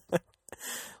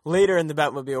 Later in the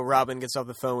Batmobile, Robin gets off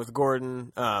the phone with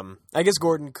Gordon. I guess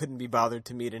Gordon couldn't be bothered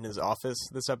to meet in his office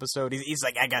this episode. He's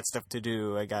like, I got stuff to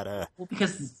do. I gotta. Well,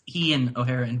 because he and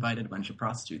O'Hara invited a bunch of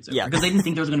prostitutes over. Yeah. Because they didn't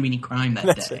think there was going to be any crime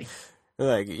that day.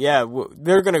 Like, yeah,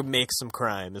 they're gonna make some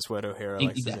crime, is what O'Hara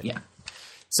likes to say. Yeah.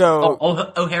 So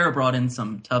O'Hara brought in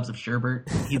some tubs of sherbet.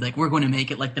 He's like, we're going to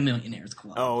make it like the Millionaires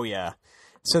Club. Oh yeah.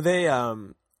 So they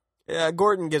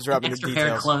Gordon gives Robin extra the pair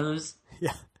details. of clothes.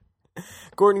 Yeah.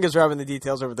 Gordon gives Robin the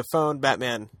details over the phone.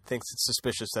 Batman thinks it's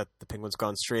suspicious that the Penguin's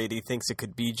gone straight. He thinks it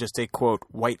could be just a, quote,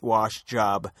 whitewash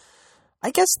job.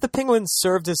 I guess the Penguin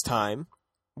served his time.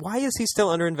 Why is he still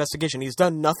under investigation? He's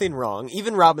done nothing wrong.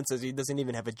 Even Robin says he doesn't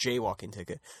even have a jaywalking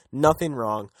ticket. Nothing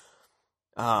wrong.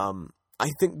 I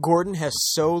think Gordon has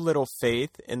so little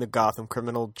faith in the Gotham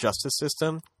criminal justice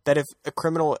system that if a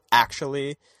criminal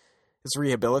actually is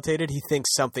rehabilitated, he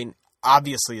thinks something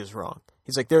obviously is wrong.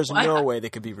 He's like, there's no way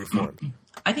they could be reformed.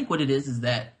 I think what it is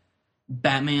that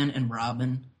Batman and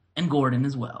Robin and Gordon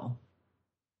as well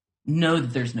know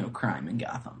that there's no crime in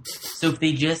Gotham. So if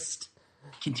they just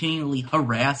continually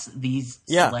harass these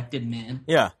selected men,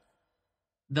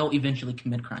 they'll eventually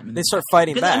commit crime. They start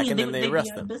fighting back, and then they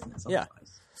arrest them. Yeah.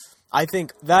 I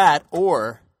think that,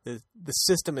 or the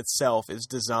system itself is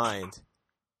designed.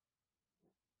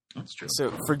 That's true.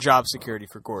 So for job security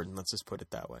for Gordon, let's just put it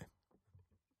that way.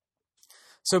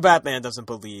 So Batman doesn't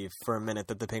believe for a minute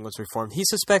that the Penguin's reformed. He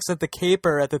suspects that the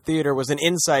caper at the theater was an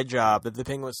inside job, that the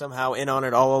Penguin was somehow in on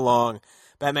it all along.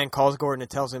 Batman calls Gordon and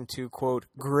tells him to, quote,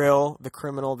 grill the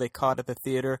criminal they caught at the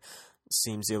theater.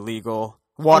 Seems illegal.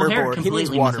 Waterboard. He means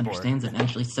waterboard. Misunderstands it and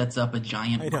actually sets up a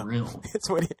giant grill. It's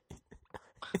what he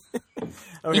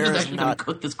was actually going to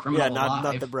cook this criminal alive.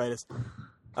 Not the brightest.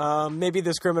 Maybe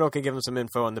this criminal can give him some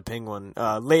info on the Penguin.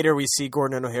 Later, we see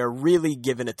Gordon and O'Hara really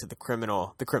giving it to the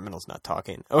criminal. The criminal's not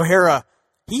talking. O'Hara,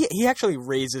 he actually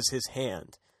raises his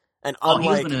hand, and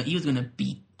he was gonna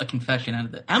beat a confession out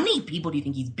of it. How many people do you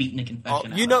think he's beaten a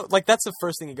confession? Like that's the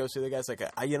first thing he goes to. The guy's like,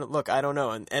 look, I don't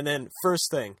know, and then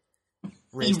first thing,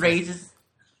 he raises.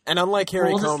 And unlike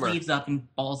Harry Comer, pulls his sleeves up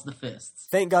and balls the fists.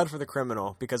 Thank God for the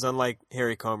criminal, because unlike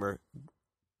Harry Comer,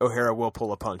 O'Hara will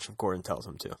pull a punch if Gordon tells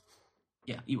him to.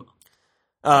 Yeah, he will.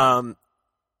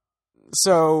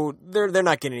 So they're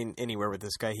not getting anywhere with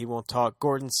this guy. He won't talk.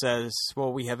 Gordon says,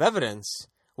 "Well, we have evidence.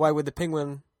 Why would the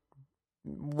Penguin?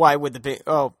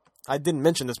 Oh, I didn't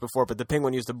mention this before, but the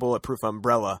Penguin used a bulletproof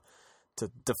umbrella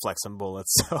to deflect some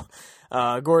bullets." So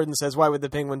Gordon says, "Why would the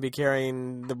Penguin be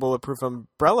carrying the bulletproof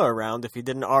umbrella around if he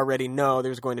didn't already know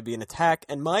there's going to be an attack?"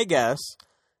 And my guess is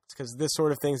because this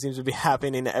sort of thing seems to be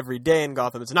happening every day in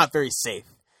Gotham. It's not very safe.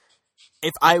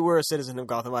 If I were a citizen of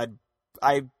Gotham,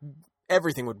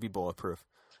 everything would be bulletproof.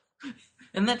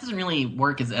 And that doesn't really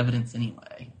work as evidence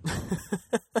anyway.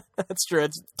 That's true.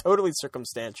 It's totally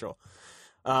circumstantial.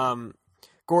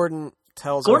 Gordon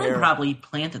O'Hara, probably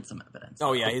planted some evidence.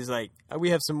 Oh, yeah. He's like,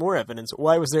 we have some more evidence.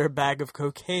 Why was there a bag of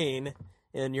cocaine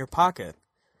in your pocket?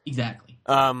 Exactly.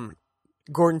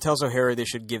 Gordon tells O'Hara they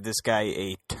should give this guy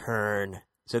a turn.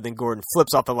 So then Gordon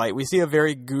flips off the light. We see a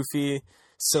very goofy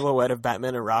silhouette of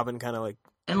Batman and Robin kind of like...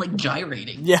 And like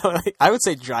gyrating. Yeah, I would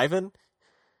say jiving.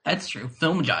 That's true.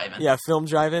 Film jiving. Yeah, film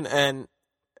jiving. And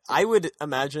I would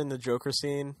imagine the Joker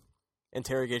scene,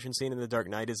 interrogation scene in The Dark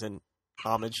Knight is an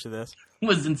homage to this.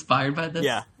 Was inspired by this?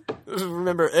 Yeah.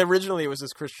 Remember, originally it was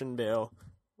this Christian Bale,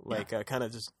 kind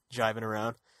of just jiving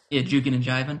around. Yeah, juking and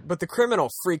jiving. But the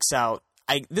criminal freaks out.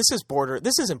 This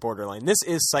isn't borderline. This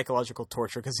is psychological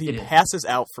torture because he passes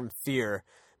out from fear.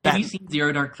 Have you seen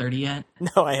Zero Dark 30 yet?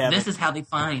 No, I haven't. This is how they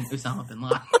find Osama bin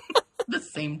Laden. The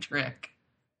same trick.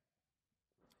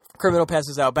 Criminal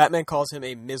passes out. Batman calls him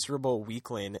a miserable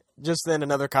weakling. Just then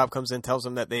another cop comes in and tells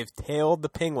him that they've tailed the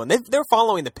Penguin. They're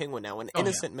following the Penguin now, an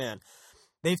innocent man.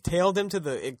 They've tailed him to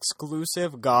the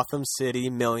exclusive Gotham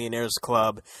City Millionaires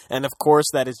Club. And of course,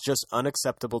 that is just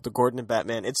unacceptable to Gordon and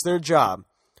Batman. It's their job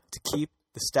to keep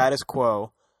the status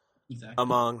quo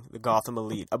among the Gotham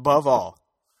elite. Above all,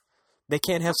 they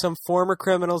can't have some former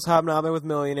criminals hobnobbing with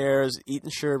millionaires, eating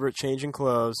sherbet, changing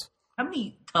clothes. How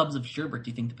many tubs of sherbet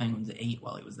do you think the Penguins ate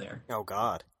while he was there? Oh,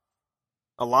 God.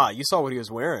 A lot. You saw what he was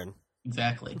wearing.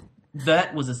 Exactly.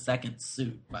 That was a second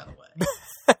suit, by the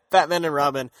way. Batman and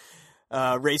Robin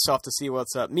race off to see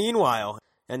what's up. Meanwhile,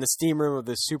 in the steam room of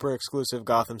the super exclusive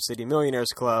Gotham City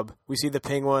Millionaires Club, we see the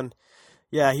Penguin.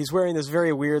 Yeah, he's wearing this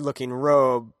very weird-looking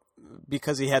robe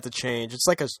because he had to change. It's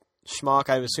like a schmuck.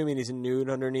 I'm assuming he's nude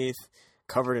underneath,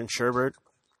 covered in sherbet.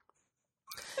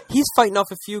 He's fighting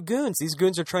off a few goons. These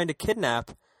goons are trying to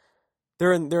kidnap.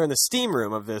 They're in the steam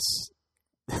room of this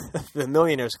the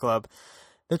Millionaires Club.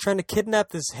 They're trying to kidnap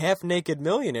this half-naked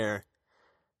millionaire.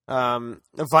 A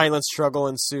violent struggle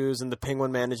ensues, and the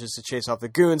Penguin manages to chase off the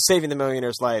goons, saving the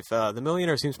millionaire's life. The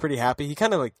millionaire seems pretty happy. He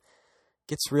kind of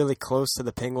gets really close to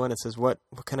the Penguin and says, "What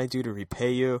can I do to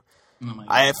repay you?" Oh my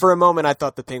God. For a moment, I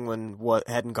thought the Penguin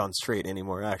hadn't gone straight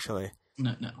anymore, actually.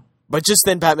 No. But just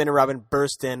then, Batman and Robin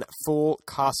burst in full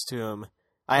costume.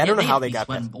 I don't know how they got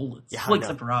that. Bullets. Yeah, Well,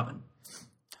 except for Robin.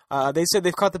 They said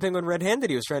they've caught the Penguin red-handed.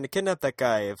 He was trying to kidnap that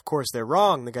guy. Of course, they're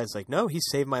wrong. The guy's like, "No, he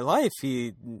saved my life.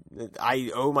 I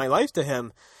owe my life to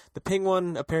him." The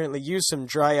Penguin apparently used some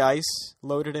dry ice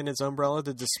loaded in his umbrella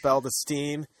to dispel the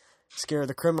steam, scare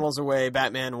the criminals away.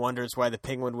 Batman wonders why the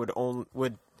Penguin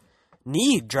would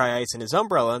need dry ice in his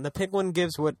umbrella, and the Penguin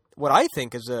gives what I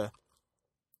think is a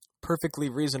perfectly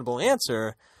reasonable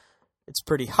answer. It's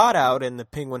pretty hot out, and the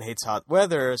Penguin hates hot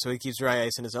weather, so he keeps dry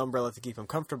ice in his umbrella to keep him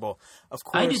comfortable. Of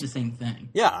course, I do the same thing.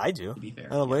 Yeah, I do. To be fair,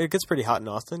 It gets pretty hot in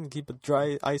Austin. Keep a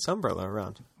dry ice umbrella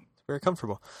around. It's very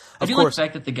comfortable. I do like the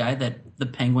fact that the guy that the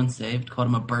Penguin saved called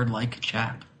him a bird-like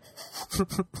chap.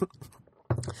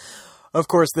 Of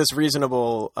course, this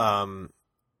reasonable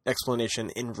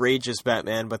explanation enrages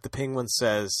Batman, but the Penguin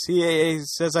says he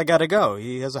says I gotta go.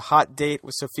 He has a hot date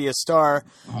with Sophia Starr.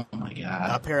 Oh my God!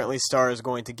 Apparently, Starr is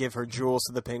going to give her jewels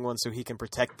to the Penguin so he can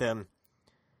protect them.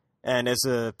 And as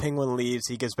the Penguin leaves,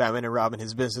 he gives Batman and Robin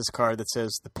his business card that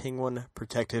says the Penguin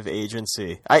Protective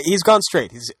Agency. He's gone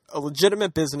straight. He's a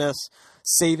legitimate business,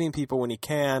 saving people when he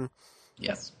can.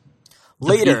 Yes.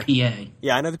 Later, the PPA.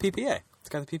 Yeah, I know the PPA. It's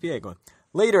got the PPA going.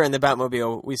 Later in the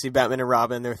Batmobile, we see Batman and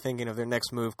Robin. They're thinking of their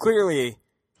next move. Clearly,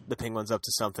 the Penguin's up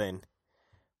to something.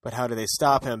 But how do they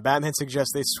stop him? Batman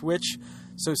suggests they switch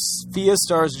Sophia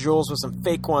Starr's jewels with some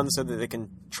fake ones so that they can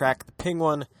track the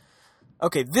Penguin.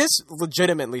 Okay, this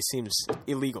legitimately seems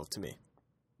illegal to me.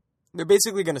 They're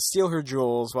basically going to steal her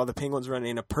jewels while the Penguin's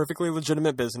running a perfectly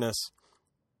legitimate business.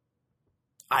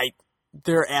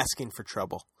 They're asking for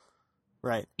trouble,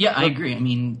 right? Yeah, I agree. I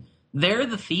mean, they're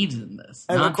the thieves in this.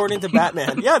 According to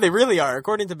Batman, yeah, they really are.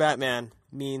 According to Batman,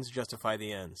 means justify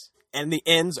the ends, and the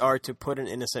ends are to put an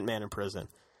innocent man in prison.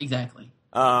 Exactly.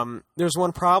 There's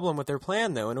one problem with their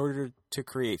plan, though. In order to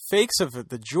create fakes of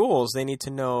the jewels, they need to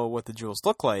know what the jewels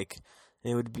look like.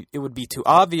 And it would be too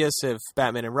obvious if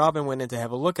Batman and Robin went in to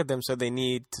have a look at them, so they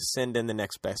need to send in the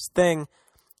next best thing,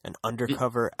 an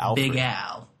undercover Alfred.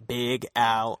 Big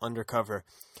Al undercover.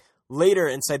 Later,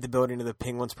 inside the building of the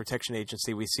Penguin's Protection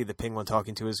Agency, we see the Penguin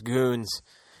talking to his goons.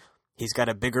 He's got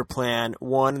a bigger plan,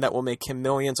 one that will make him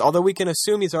millions, although we can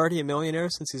assume he's already a millionaire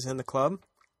since he's in the club.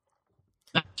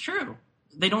 That's true.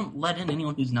 They don't let in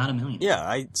anyone who's not a millionaire.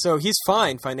 Yeah, so he's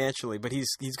fine financially, but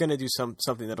he's going to do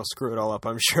something that'll screw it all up,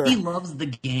 I'm sure. He loves the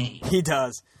game. He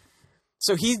does.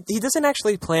 So he doesn't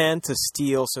actually plan to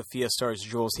steal Sophia Starr's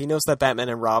jewels. He knows that Batman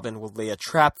and Robin will lay a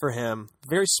trap for him.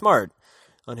 Very smart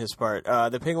on his part.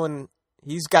 The Penguin,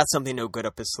 he's got something no good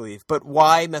up his sleeve. But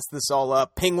why mess this all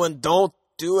up? Penguin, don't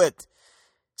do it.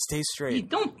 Stay straight.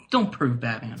 Don't prove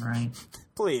Batman right.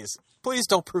 Please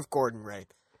don't prove Gordon right.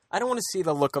 I don't want to see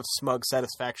the look of smug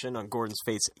satisfaction on Gordon's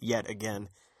face yet again.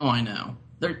 Oh, I know.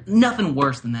 There's nothing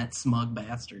worse than that smug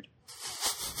bastard.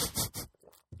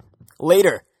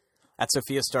 Later, at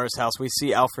Sophia Starr's house, we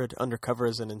see Alfred undercover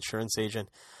as an insurance agent,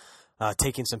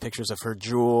 taking some pictures of her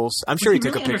jewels. I'm sure he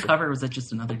took a picture. Undercover, or was that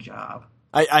just another job?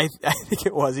 I think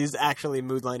it was. He's actually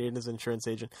moonlighting as an insurance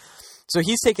agent. So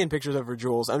he's taking pictures of her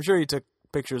jewels. I'm sure he took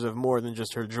pictures of more than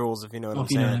just her jewels, if you know what I'm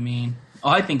saying. You know what I mean. Oh,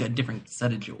 I think a different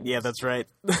set of jewels. Yeah, that's right.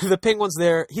 The Penguin's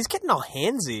there. He's getting all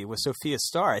handsy with Sophia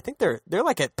Starr. I think they're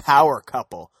like a power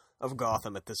couple of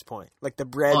Gotham at this point. Like the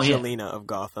Brangelina of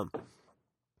Gotham.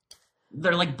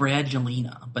 They're like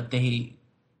Brangelina, but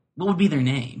what would be their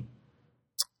name?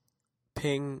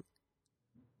 Ping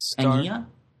Star. Ania?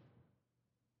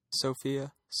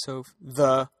 Sophia.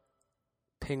 The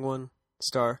Penguin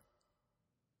Star.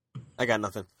 I got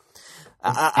nothing.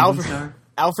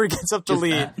 Alfred gets up to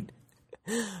lead.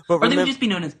 But or they would just be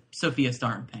known as Sophia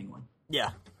Starr and Penguin.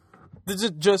 Yeah.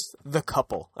 Just the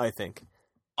couple, I think.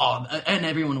 Oh, and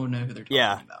everyone would know who they're talking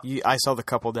about. Yeah, I saw the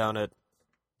couple down at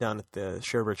the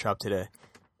sherbet shop today.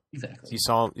 Exactly. You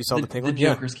saw the Penguin? The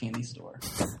Joker's candy store.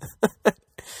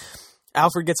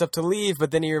 Alfred gets up to leave,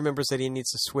 but then he remembers that he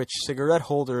needs to switch cigarette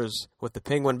holders with the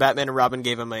Penguin. Batman and Robin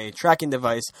gave him a tracking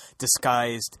device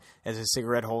disguised as a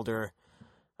cigarette holder.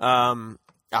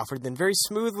 Alfred then very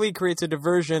smoothly creates a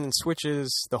diversion and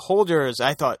switches the holders.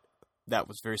 I thought that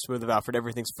was very smooth of Alfred.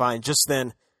 Everything's fine. Just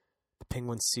then, the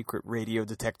Penguin's secret radio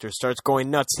detector starts going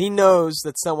nuts. He knows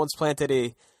that someone's planted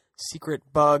a secret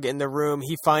bug in the room.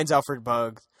 He finds Alfred's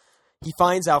bug,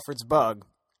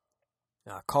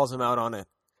 calls him out on it.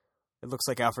 It looks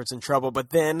like Alfred's in trouble, but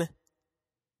then,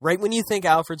 right when you think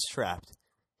Alfred's trapped,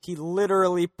 he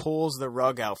literally pulls the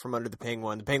rug out from under the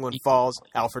Penguin. The Penguin falls,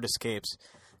 Alfred escapes.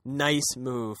 Nice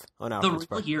move on Alfred's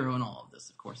part. The real hero in all of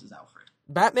this, of course, is Alfred.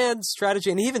 Batman's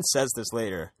strategy, and he even says this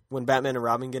later, when Batman and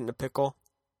Robin get in a pickle,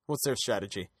 what's their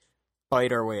strategy?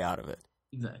 Bite our way out of it.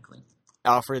 Exactly.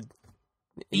 Alfred...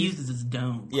 He uses his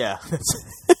dome. Yeah.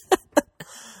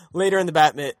 Later in the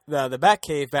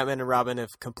Batcave, Batman and Robin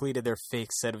have completed their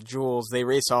fake set of jewels. They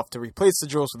race off to replace the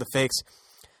jewels with the fakes.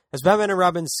 As Batman and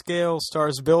Robin scale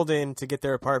Star's building to get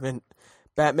their apartment,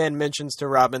 Batman mentions to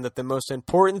Robin that the most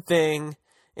important thing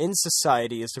in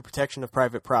society is the protection of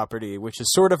private property, which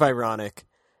is sort of ironic.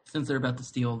 Since they're about to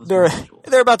steal the jewels.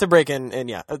 They're about to break in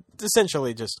and,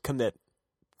 essentially just commit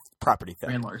property theft.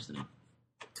 Grand larceny.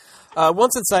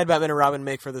 Once inside, Batman and Robin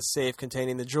make for the safe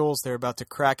containing the jewels. They're about to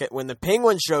crack it. When the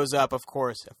Penguin shows up, of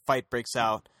course, a fight breaks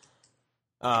out.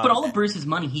 But all of Bruce's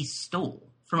money he stole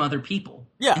from other people.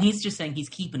 Yeah. And he's just saying he's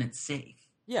keeping it safe.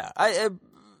 Yeah.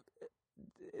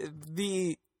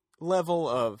 The level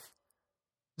of...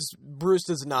 Bruce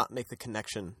does not make the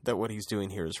connection that what he's doing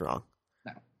here is wrong.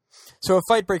 No. So a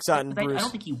fight breaks out and Bruce... I don't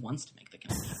think he wants to make the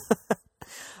connection.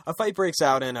 A fight breaks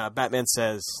out and Batman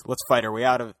says, let's fight our way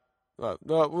out of it.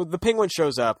 The Penguin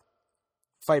shows up.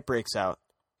 Fight breaks out.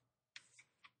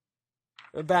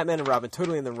 Batman and Robin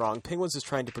totally in the wrong. Penguin's is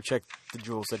trying to protect the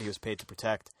jewels that he was paid to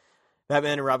protect.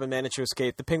 Batman and Robin manage to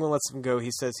escape. The Penguin lets them go.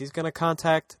 He says he's going to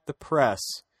contact the press.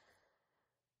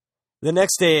 The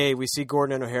next day, we see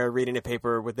Gordon and O'Hara reading a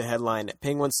paper with the headline,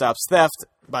 Penguin Stops Theft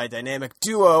by Dynamic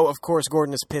Duo. Of course,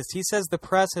 Gordon is pissed. He says the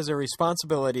press has a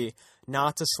responsibility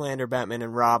not to slander Batman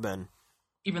and Robin.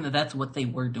 Even though that's what they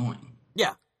were doing.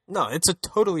 Yeah. No, it's a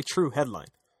totally true headline.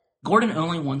 Gordon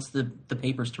only wants the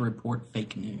papers to report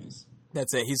fake news.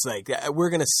 That's it. He's like, we're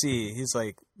going to see. He's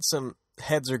like, some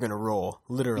heads are going to roll,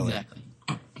 literally. Exactly.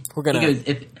 We're gonna. He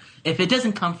goes, if it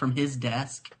doesn't come from his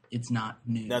desk, it's not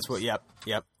news. That's what, yep.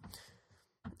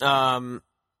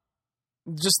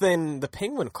 Just then, the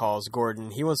Penguin calls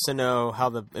Gordon. He wants to know how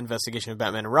the investigation of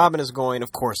Batman and Robin is going.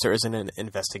 Of course, there isn't an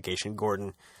investigation,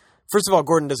 Gordon. First of all,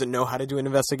 Gordon doesn't know how to do an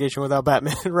investigation without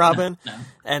Batman and Robin. No.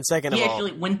 And second of all...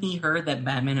 Actually, when he heard that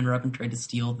Batman and Robin tried to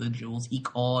steal the jewels, he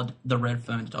called the Red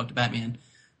Phone to talk to Batman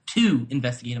to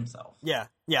investigate himself. Yeah.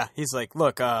 He's like,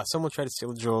 look, someone tried to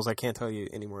steal the jewels. I can't tell you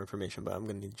any more information, but I'm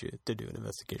going to need you to do an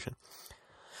investigation.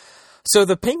 So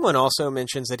the Penguin also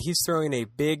mentions that he's throwing a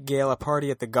big gala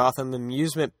party at the Gotham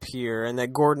Amusement Pier and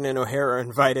that Gordon and O'Hara are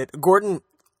invited. Gordon,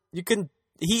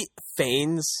 he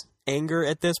feigns anger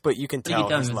at this, but you can tell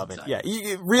he's loving it. Yeah,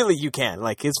 you can.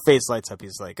 Like, his face lights up.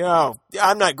 He's like, oh,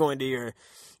 I'm not going to your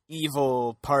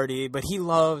evil party, but he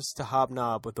loves to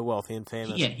hobnob with the wealthy and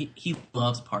famous. Yeah, he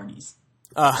loves parties.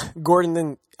 I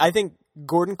think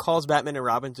Gordon calls Batman and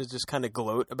Robin to just kind of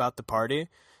gloat about the party.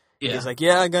 Yeah. He's like,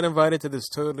 I got invited to this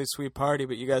totally sweet party,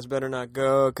 but you guys better not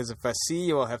go, because if I see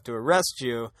you, I'll have to arrest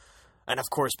you. And of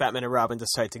course, Batman and Robin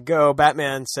decide to go.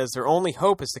 Batman says their only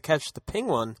hope is to catch the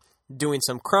Penguin doing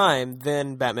some crime,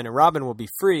 then Batman and Robin will be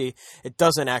free. It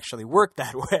doesn't actually work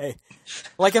that way.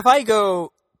 Like, if I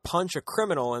go punch a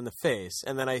criminal in the face,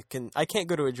 and then I can't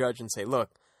go to a judge and say,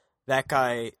 look, that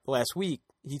guy last week,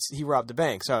 he robbed a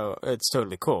bank, so it's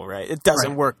totally cool, right? It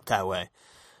doesn't work that way.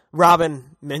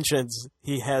 Robin mentions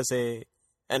he has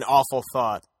an awful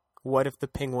thought. What if the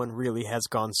Penguin really has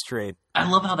gone straight? I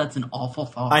love how that's an awful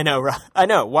thought. I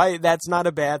know. Why? That's not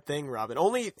a bad thing, Robin.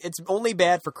 It's only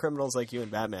bad for criminals like you and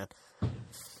Batman.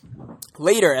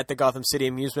 Later at the Gotham City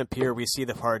Amusement Pier, we see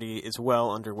the party is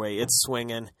well underway. It's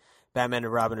swinging. Batman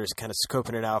and Robin are just kind of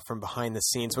scoping it out from behind the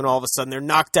scenes when all of a sudden they're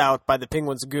knocked out by the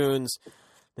Penguin's goons.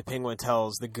 The Penguin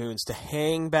tells the goons to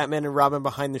hang Batman and Robin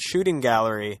behind the shooting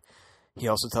gallery. He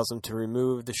also tells them to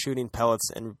remove the shooting pellets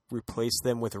and replace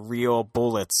them with real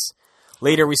bullets.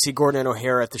 Later, we see Gordon and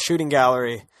O'Hara at the shooting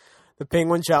gallery. The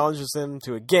Penguin challenges them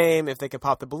to a game. If they can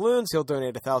pop the balloons, he'll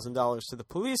donate $1,000 to the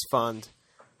police fund.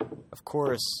 Of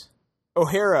course,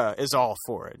 O'Hara is all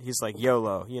for it. He's like,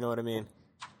 YOLO, you know what I mean?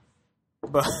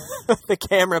 But the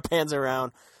camera pans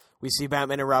around. We see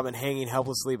Batman and Robin hanging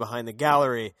helplessly behind the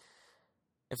gallery.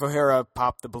 If O'Hara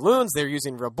popped the balloons, they're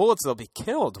using real bullets, they'll be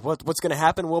killed. What's going to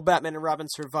happen? Will Batman and Robin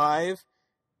survive?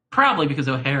 Probably because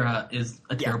O'Hara is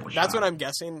a terrible shot. That's what I'm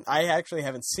guessing. I actually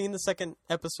haven't seen the second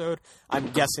episode.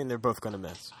 I'm guessing they're both going to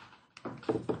miss.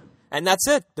 And that's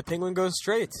it. The Penguin goes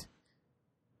straight.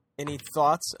 Any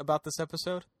thoughts about this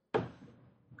episode?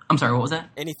 I'm sorry, what was that?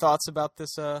 Any thoughts about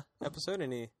this episode?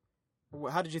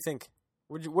 How did you think?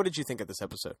 What did you think of this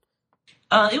episode?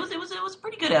 It was a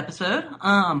pretty good episode.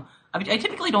 I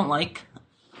typically don't like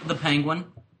the Penguin.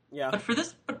 Yeah. But for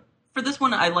this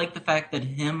one, I like the fact that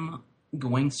him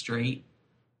going straight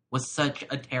was such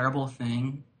a terrible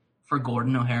thing for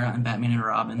Gordon, O'Hara, and Batman and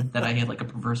Robin that I had like a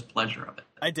perverse pleasure of it.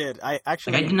 I did. I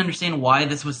didn't understand why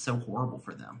this was so horrible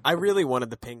for them. I really wanted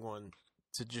the Penguin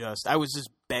I was just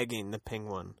begging the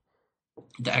Penguin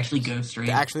to actually go straight.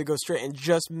 And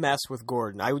just mess with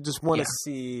Gordon. I would just want to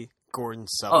see Gordon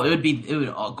suffer.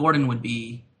 Gordon would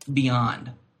be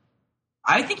beyond.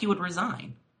 I think he would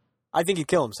resign. I think he'd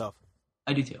kill himself.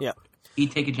 I do too. Yeah.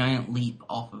 He'd take a giant leap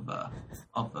off of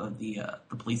the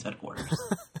police headquarters.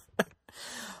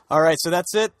 All right, so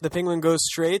that's it. The Penguin goes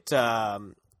straight.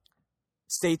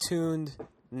 Stay tuned.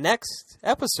 Next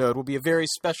episode will be a very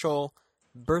special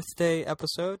birthday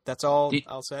episode. That's all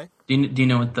I'll say. Do you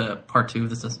know what the part 2 of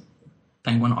this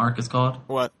Penguin arc is called?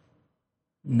 What?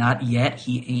 Not yet.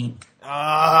 He ain't.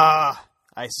 I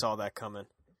saw that coming.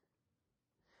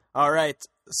 All right,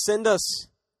 send us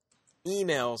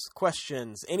emails,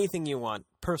 questions, anything you want,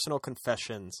 personal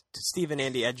confessions to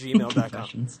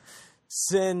stevenandy@gmail.com.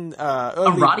 Send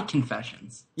erotic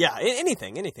confessions. Yeah,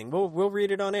 anything. We'll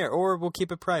read it on air, or we'll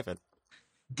keep it private.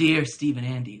 Dear Steve and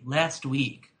Andy, last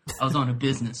week I was on a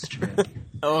business trip.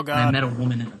 Oh God! And I met a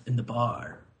woman in the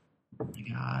bar. Oh my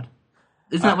God!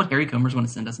 Isn't that what Harry Comer's going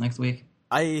to send us next week?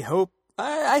 I hope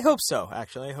so.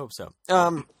 Actually, I hope so.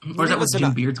 Or is that what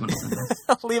Jim Beard's going to send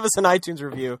us? Leave us an iTunes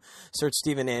review. Search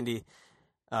Steve and Andy.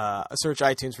 Search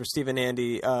iTunes for Steve and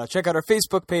Andy. Check out our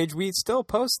Facebook page. We still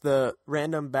post the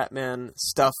random Batman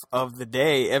stuff of the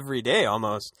day every day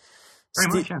almost.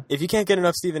 Very much, yeah. If you can't get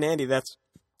enough Steve and Andy, that's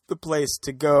the place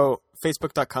to go.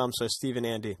 Facebook.com/Steve and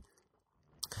Andy.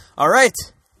 All right.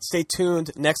 Stay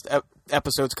tuned. Next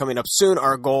episode's coming up soon.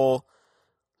 Our goal,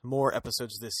 more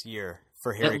episodes this year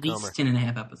for Harry Comer. At least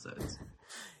 10.5 episodes.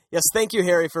 Yes, thank you,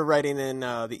 Harry, for writing in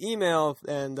the email,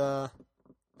 and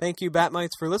thank you,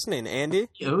 Batmites, for listening. Andy?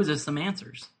 He owes us some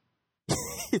answers.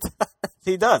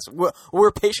 He does.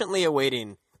 We're patiently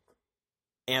awaiting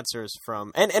answers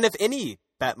from... And if any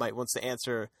Batmite wants to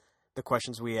answer the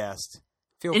questions we asked,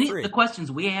 feel free. The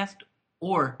questions we asked,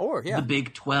 or the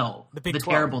Big 12. The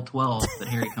terrible 12 that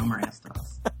Harry Comer asked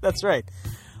us. That's right.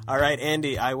 All right,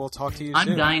 Andy, I will talk to you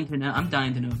soon. I'm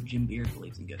dying to know if Jim Beard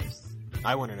believes in ghosts.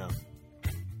 I want to know.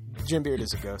 Jim Beard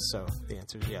is a ghost, so the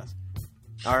answer is yes.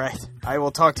 All right. I will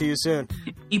talk to you soon.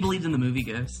 He believes in the movie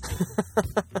Ghost.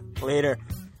 Later.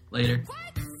 Later.